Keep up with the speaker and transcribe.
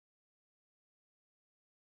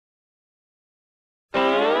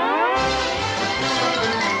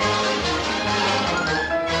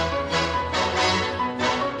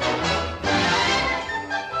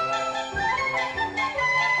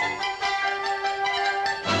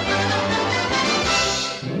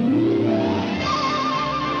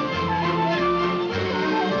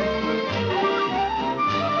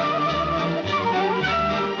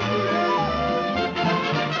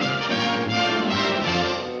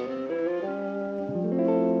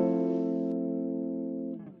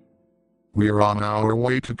We're on our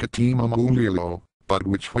way to Katima Mulilo, but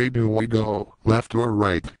which way do we go, left or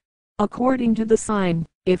right? According to the sign,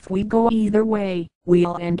 if we go either way,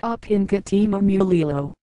 we'll end up in Katima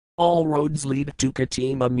Mulilo. All roads lead to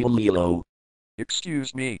Katima Mulilo.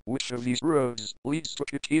 Excuse me, which of these roads leads to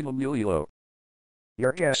Katima Mulilo?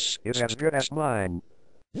 Your guess is as good as mine.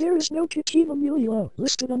 There is no Katima Mulilo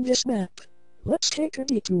listed on this map. Let's take a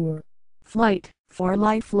detour. Flight, for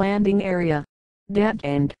life landing area. Dead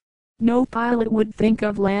end. No pilot would think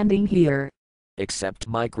of landing here. Except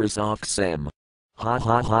Microsoft Sam. Ha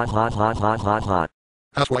ha ha ha ha ha ha ha.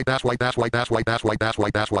 That's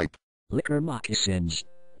right. Liquor moccasins.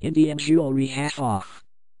 Indian jewelry half off.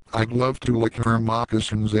 I'd love to lick her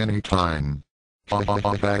moccasins anytime.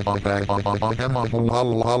 Raffle.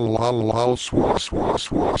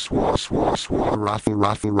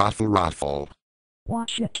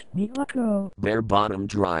 Watch it, Milako. Bare Bottom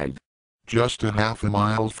Drive. Just a half a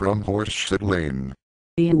mile from Horseshit Lane.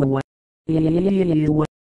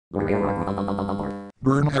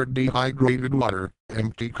 Bernhard dehydrated water,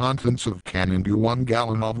 empty contents of can into 1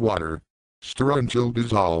 gallon of water. Stir until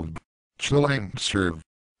dissolved. Chill and serve.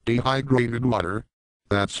 Dehydrated water.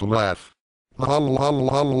 That's a laugh. Raffle.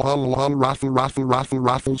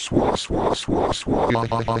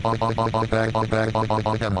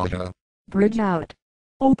 Bridge out.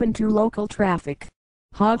 Open to local traffic.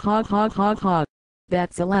 Hog.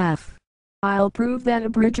 That's a laugh. I'll prove that a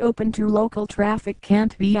bridge open to local traffic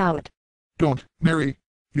can't be out. Don't, Mary.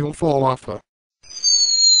 You'll fall off a...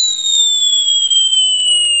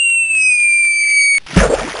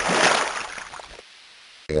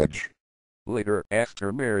 edge. Later,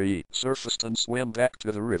 after Mary surfaced and swam back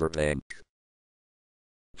to the riverbank.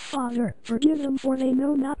 Father, forgive them for they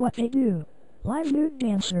know not what they do. Live nude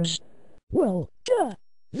dancers. Well, duh.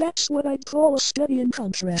 That's what I'd call a study in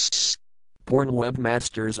contrasts. Porn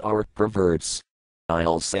webmasters are perverts.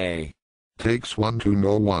 I'll say. Takes one to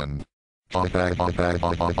know one.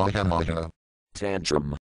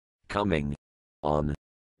 Tantrum. Coming. On.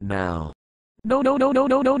 Now. No, damn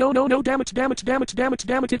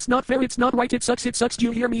it, it's not fair, it's not right, it sucks, do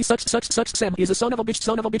you hear me, sucks, Sam is a son of a bitch.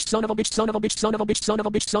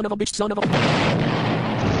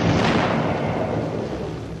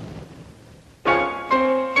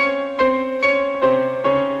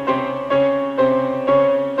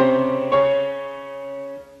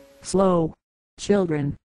 Slow.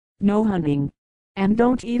 Children. No hunting. And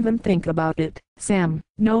don't even think about it, Sam,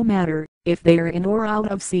 no matter if they're in or out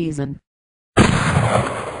of season.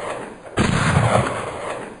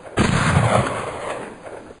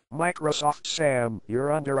 Microsoft Sam,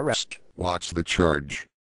 you're under arrest. What's the charge?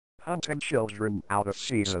 Hunting children out of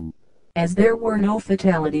season. As there were no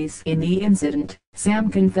fatalities in the incident, Sam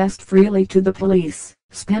confessed freely to the police,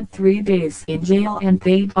 spent 3 days in jail and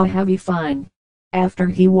paid a heavy fine. After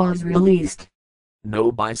he was released.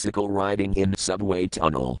 No bicycle riding in subway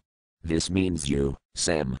tunnel. This means you,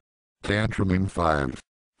 Sam. Tantrum in 5,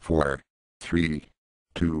 4, 3,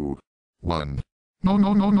 2, 1. No.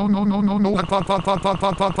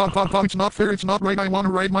 It's not fair, it's not right. I wanna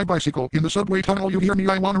ride my bicycle. In the subway tunnel you hear me,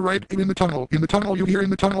 I wanna ride in the tunnel. In the tunnel you hear in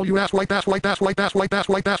the tunnel you ask like that's.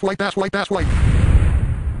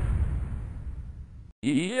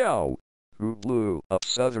 Yo! Who blew up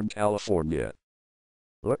Southern California?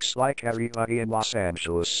 Looks like everybody in Los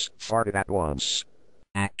Angeles farted at once.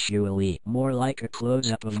 Actually, more like a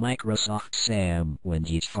close-up of Microsoft Sam when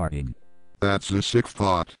he's farting. That's a sick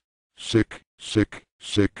thought. Sick.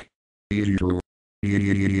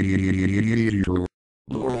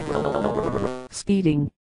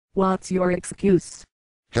 Speeding. What's your excuse?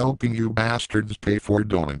 Helping you bastards pay for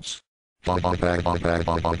donuts.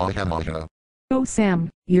 Oh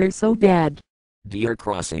Sam, you're so bad. Deer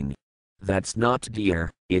crossing. That's not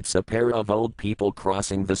deer, it's a pair of old people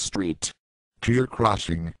crossing the street. Deer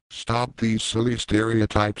crossing, stop these silly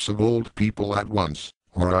stereotypes of old people at once,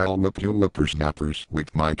 or I'll whip you whippersnappers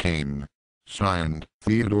with my cane. Signed,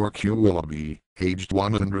 Theodore Q. Willoughby, aged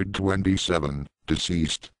 127,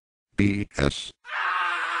 deceased. B.S.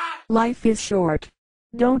 Life is short.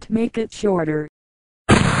 Don't make it shorter.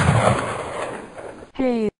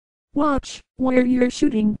 Hey, watch where you're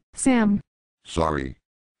shooting, Sam. Sorry.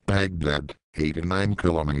 Baghdad, 89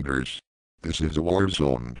 kilometers. This is a war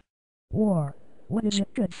zone. War? What is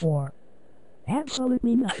it good for?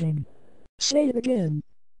 Absolutely nothing. Say it again.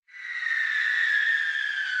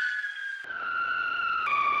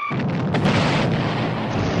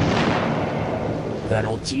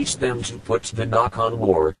 That'll teach them to put the knock on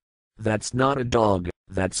war. That's not a dog,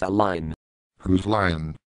 that's a lion. Whose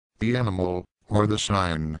lion? The animal, or the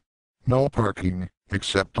sign? No parking,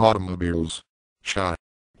 except automobiles. Shot.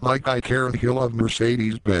 Like I care a hill of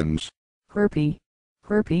Mercedes-Benz. Herpy.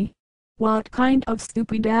 Herpy? What kind of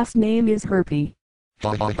stupid ass name is Herpy?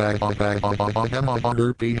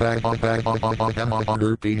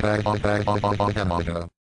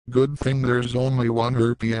 Good thing there's only one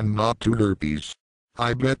herpy and not two herpes.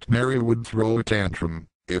 I bet Mary would throw a tantrum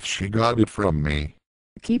if she got it from me.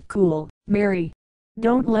 Keep cool, Mary.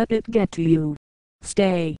 Don't let it get to you.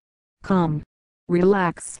 Stay calm.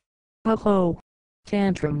 Relax. Ho-ho.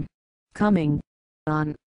 Tantrum. Coming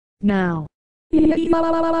on now. Sam,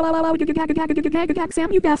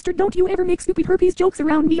 you bastard, don't you ever make stupid herpes jokes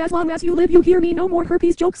around me as long as you live. You hear me? No more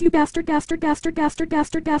herpes jokes, you bastard, bastard, bastard, bastard,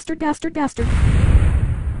 bastard, bastard, bastard, bastard.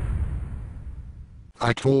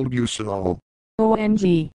 I told you so.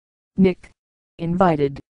 OMG. Nick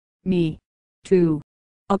invited me to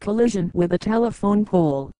a collision with a telephone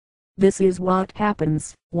pole. This is what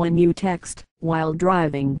happens when you text while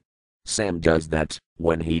driving. Sam does that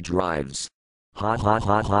when he drives. Ha ha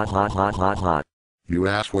ha ha ha ha ha ha. You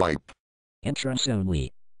asswipe. Entrance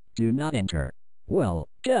only. Do not enter. Well,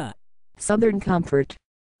 duh. Southern Comfort.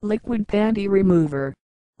 Liquid panty remover.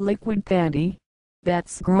 Liquid panty?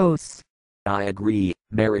 That's gross. I agree,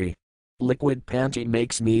 Mary. Liquid panty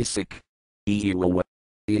makes me sick. Ew.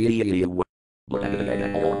 Ew.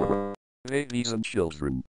 Ladies and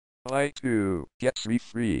children. Buy two, get three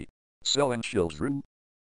free. Selling children.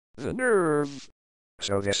 The nerve.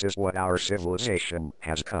 So this is what our civilization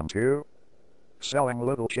has come to? Selling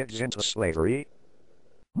little kids into slavery?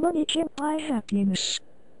 Money can't buy happiness,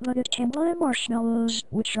 but it can buy marshmallows,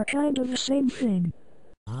 which are kind of the same thing.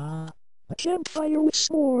 A campfire with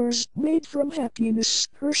s'mores, made from happiness,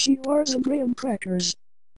 Hershey bars and graham crackers.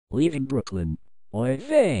 Leaving Brooklyn. Oy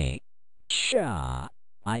vey. Sha.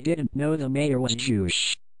 I didn't know the mayor was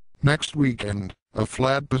Jewish. Next weekend, a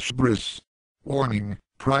Flatbush Briss. Warning,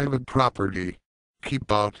 private property.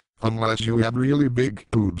 Keep out, unless you have really big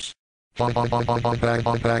boobs. Raffle.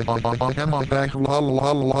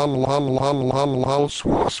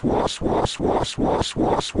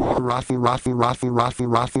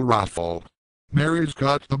 Mary's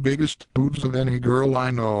got the biggest boobs of any girl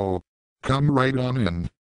I know. Come right on in.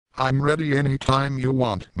 I'm ready anytime you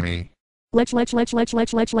want me. Lech.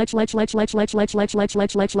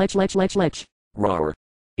 Rawr.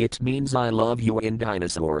 It means I love you in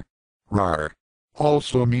dinosaur. Rar.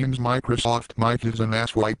 Also means Microsoft Mike is an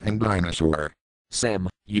asswipe and dinosaur. Sam,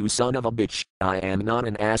 you son of a bitch, I am not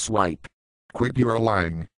an asswipe. Quit your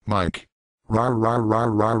lying, Mike.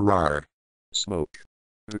 Rar. Smoke.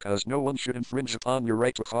 Because no one should infringe upon your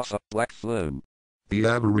right to cough up black phlegm. The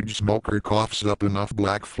average smoker coughs up enough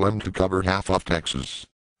black phlegm to cover half of Texas.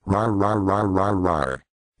 Rar.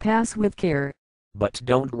 Pass with care. But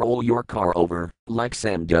don't roll your car over, like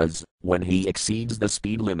Sam does, when he exceeds the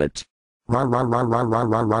speed limit.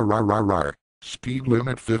 Rar. Speed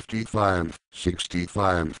limit 55,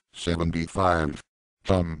 65, 75.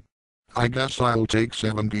 I guess I'll take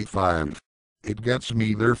 75. It gets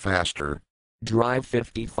me there faster. Drive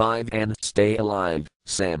 55 and stay alive,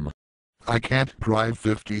 Sam. I can't drive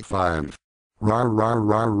 55. Rar.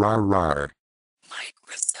 Microsoft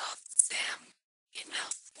Sam.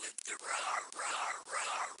 Enough with the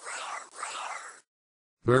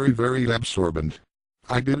rar. Very absorbent.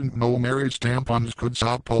 I didn't know Mary's tampons could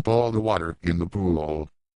sop up all the water in the pool.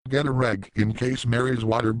 Get a reg in case Mary's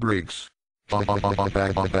water breaks.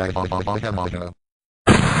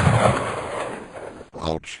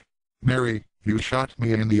 Ouch. Mary, you shot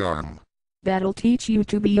me in the arm. That'll teach you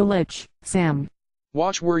to be a lech, Sam.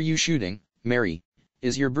 Watch where you shooting, Mary.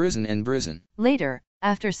 Is your bruisin'? Later,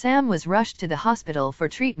 after Sam was rushed to the hospital for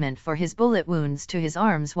treatment for his bullet wounds to his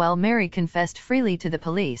arms while Mary confessed freely to the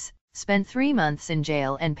police, spent 3 months in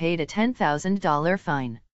jail and paid a $10,000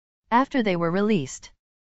 fine. After they were released.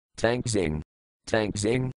 Tank zing.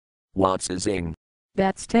 What's a zing?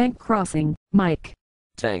 That's tank crossing, Mike.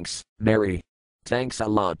 Thanks, Mary. Thanks a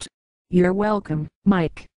lot. You're welcome,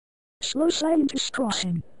 Mike. Slow scientist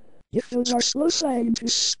crossing. If those are slow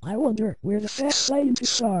scientists, I wonder where the fast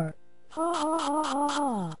scientists are.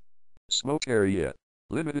 Ha. Smoke area.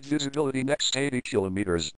 Limited visibility next 80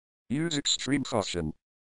 kilometers. Use extreme caution.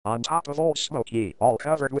 On top of Old Smoky, all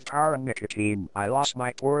covered with tar and nicotine, I lost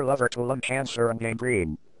my poor lover to lung cancer and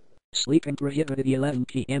gangrene. Sleeping prohibited 11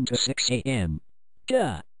 p.m. to 6 a.m.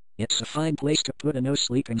 Duh! It's a fine place to put a no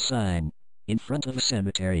sleeping sign. In front of a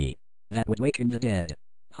cemetery. That would waken the dead.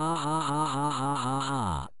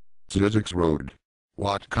 Ha. Zizix Road.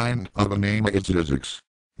 What kind of a name is Zizix?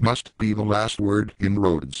 Must be the last word in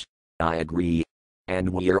roads. I agree. And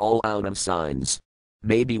we're all out of signs.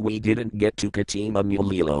 Maybe we didn't get to Katima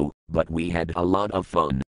Mulilo, but we had a lot of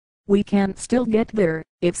fun. We can still get there,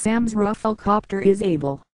 if Sam's Rufflecopter is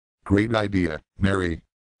able. Great idea, Mary.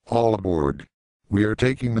 All aboard. We are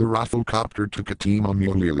taking the Rufflecopter to Katima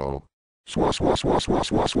Mulilo.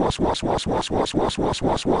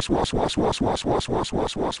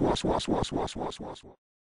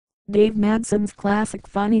 Dave Madson's classic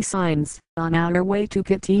funny signs on our way to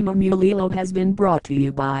Katima Mulilo has been brought to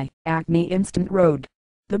you by Acme Instant Road,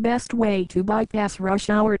 the best way to bypass rush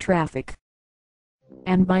hour traffic.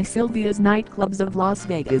 And by Sylvia's Nightclubs of Las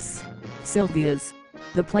Vegas. Sylvia's,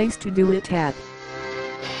 the place to do it at.